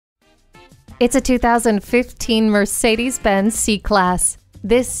It's a 2015 Mercedes-Benz C-Class.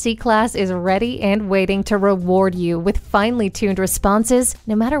 This C-Class is ready and waiting to reward you with finely tuned responses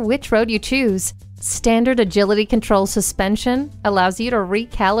no matter which road you choose. Standard agility control suspension allows you to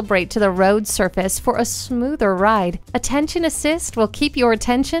recalibrate to the road surface for a smoother ride. Attention assist will keep your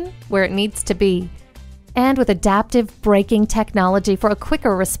attention where it needs to be. And with adaptive braking technology for a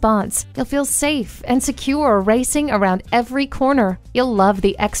quicker response, you'll feel safe and secure racing around every corner. You'll love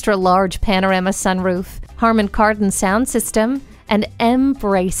the extra-large panorama sunroof, Harman Kardon sound system, and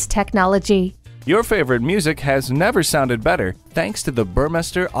M-Brace technology. Your favorite music has never sounded better thanks to the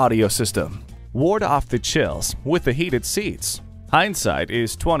Burmester audio system. Ward off the chills with the heated seats. Hindsight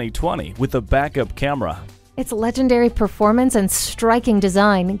is 20/20 with a backup camera. Its legendary performance and striking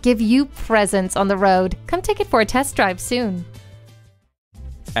design give you presence on the road. Come take it for a test drive soon.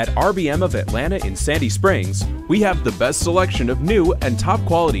 At RBM of Atlanta in Sandy Springs, we have the best selection of new and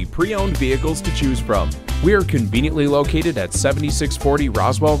top-quality pre-owned vehicles to choose from. We are conveniently located at 7640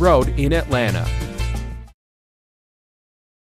 Roswell Road in Atlanta.